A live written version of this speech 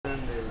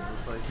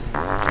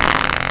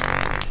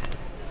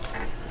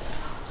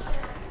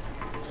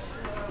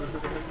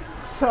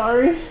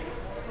sorry.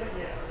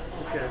 It's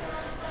okay.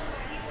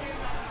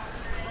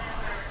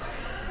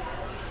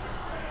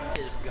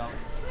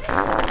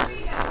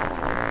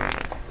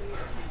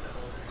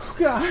 Oh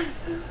God.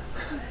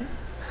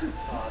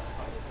 Oh, that's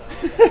funny.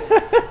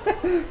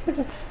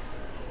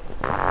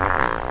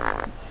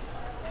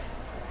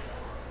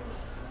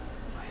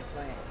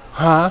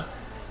 Huh?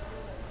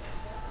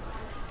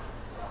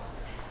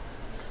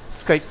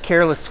 It's like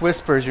Careless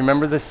Whispers. You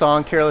remember this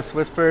song, Careless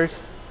Whispers?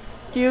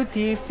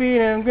 Guilty feet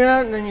and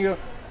ground, and then you go.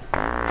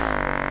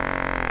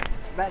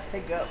 About to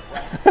go.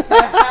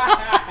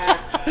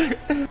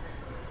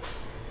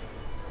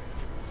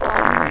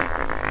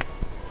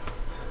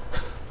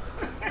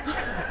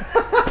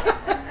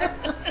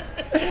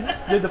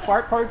 Did the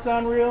fart part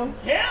sound real?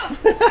 Yeah.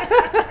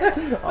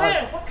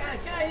 Man, what kind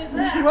of guy is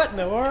that? What in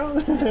the world?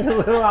 A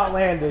little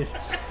outlandish.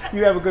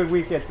 You have a good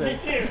weekend, sir.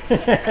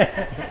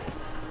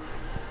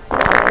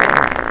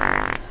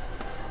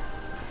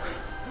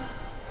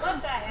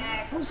 What the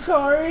heck? I'm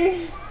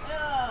sorry.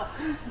 Oh.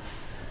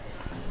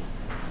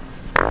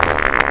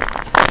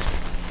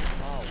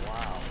 Oh,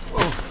 wow.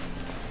 Oh.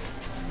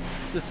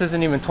 This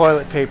isn't even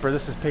toilet paper.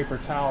 This is paper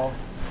towel.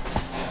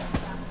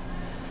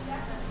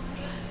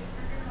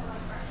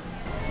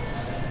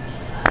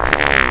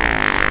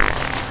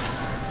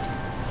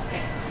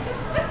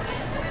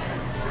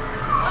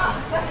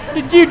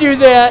 Did you do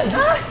that? Did I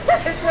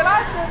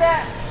do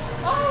that?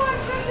 Oh my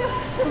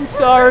goodness. I'm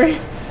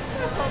sorry.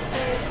 That's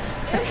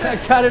okay. I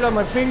got it on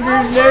my fingers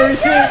and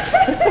everything.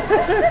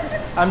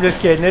 I'm just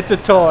kidding. It's a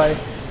toy.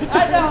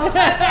 I know.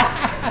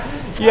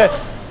 Yeah.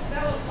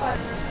 That was fun.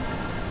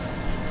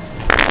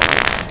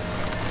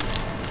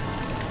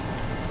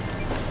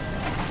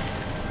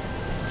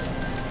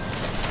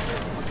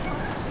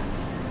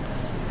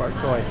 Fart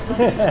toy.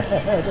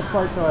 The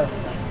fart toy.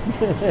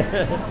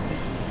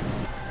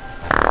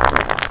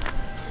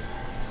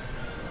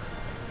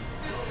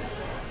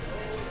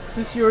 Is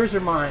this yours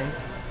or mine?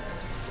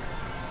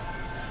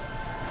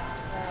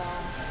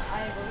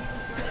 I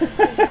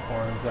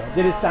believe it's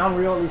Did it sound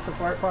real, at least the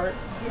fart part?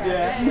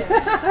 Yes,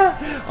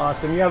 Yeah.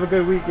 Awesome. You have a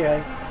good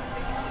weekend.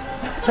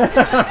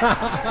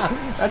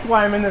 That's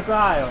why I'm in this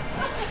aisle.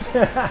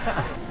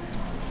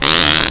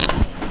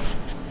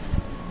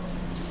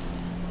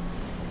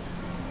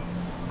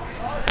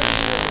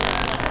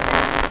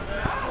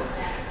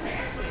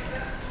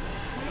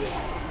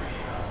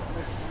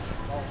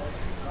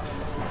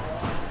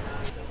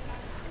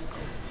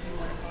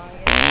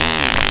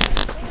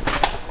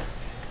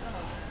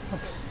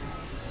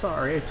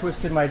 Sorry, I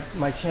twisted my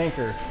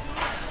shanker.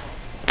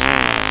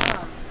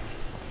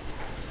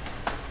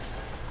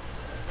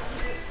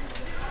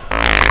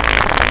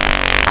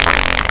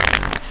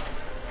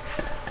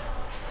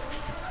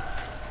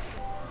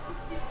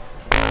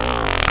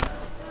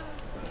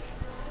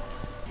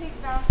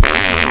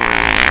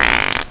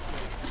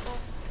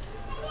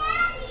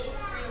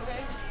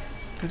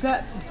 Is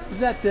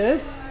that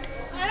this?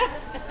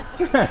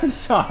 I'm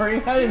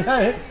sorry, I didn't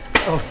know it.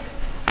 Oh.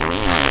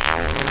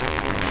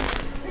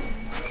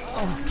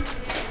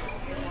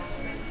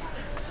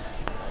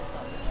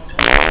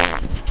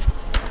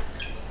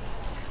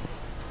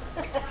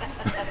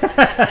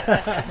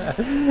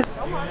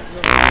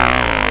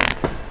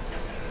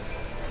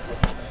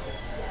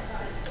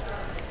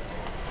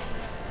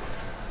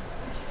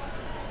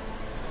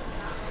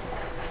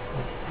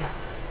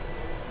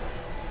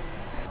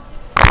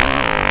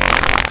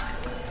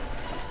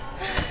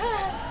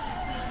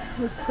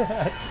 What's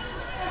that?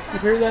 You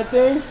hear that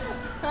thing?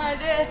 I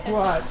did.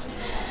 Watch.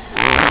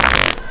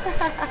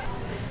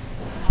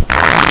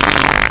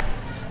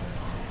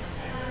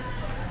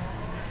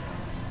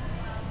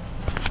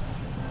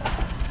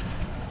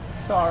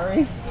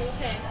 Sorry. Okay.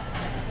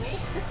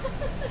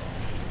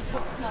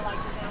 It smells like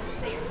you're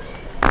downstairs.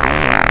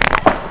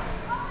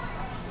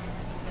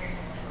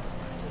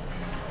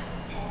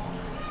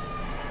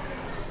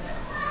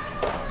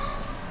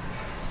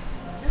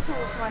 This one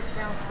looks like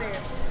downstairs.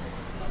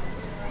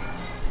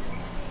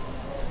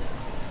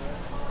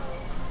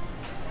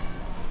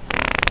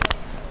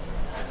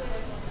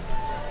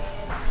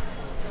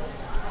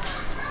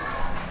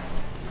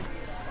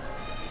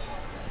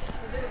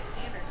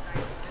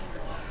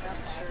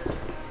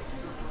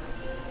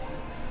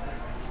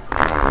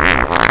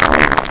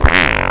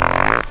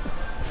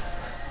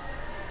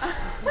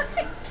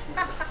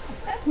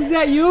 Was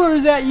that you or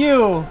is that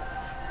you?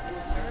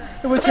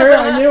 It was her,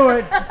 I knew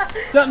it.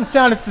 Something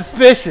sounded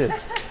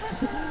suspicious.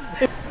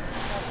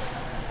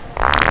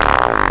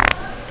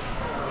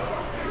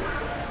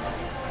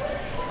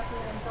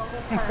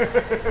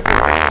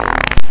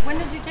 When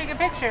did you take a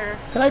picture?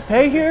 Can I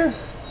pay here?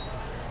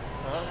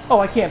 Oh,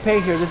 I can't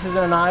pay here. This isn't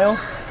an aisle?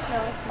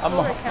 No, it's the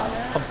jewelry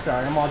counter. I'm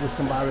sorry, I'm all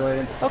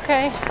discombobulated.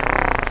 Okay.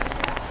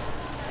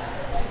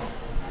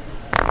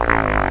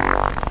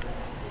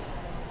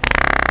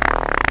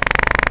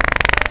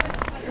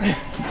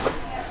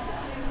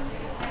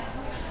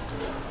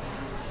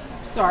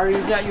 Sorry,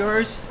 is that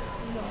yours?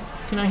 No.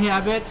 Can I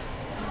have it?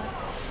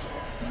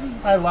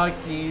 I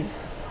like these.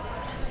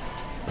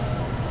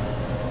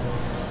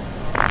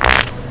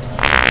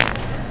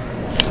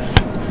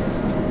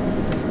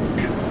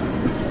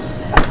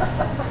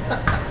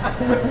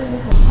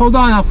 Hold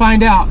on, I'll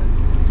find out.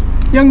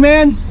 Young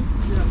man?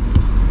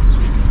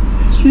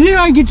 Yeah. Is it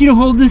I can get you to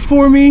hold this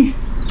for me?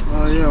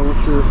 Yeah,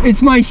 what's it?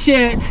 It's my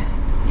shit.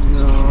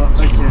 No,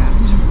 I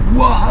can't.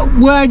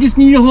 Well, I just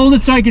need you to hold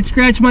it so I can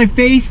scratch my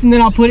face and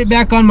then I'll put it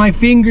back on my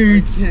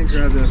fingers. I can't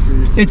grab that for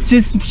you, sir. It's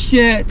just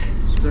shit.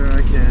 Sir,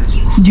 I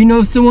can't. Do you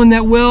know someone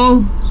that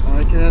will?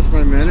 I can ask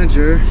my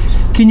manager.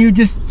 Can you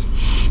just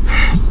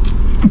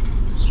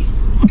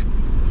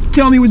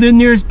tell me where the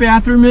nearest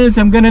bathroom is?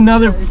 I'm gonna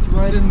It's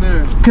right in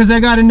there. because I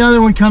got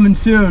another one coming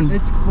soon.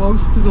 It's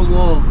close to the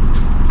wall.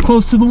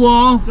 Close to the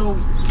wall? So,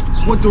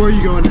 what door are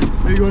you going in?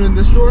 Are you going in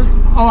this door?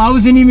 Oh, I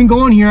wasn't even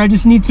going here. I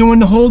just need someone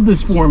to hold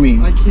this for me.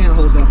 I can't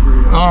hold that for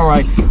you. All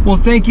right. Well,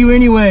 thank you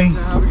anyway.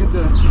 Yeah, have a good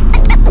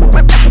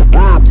day.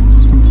 Bop.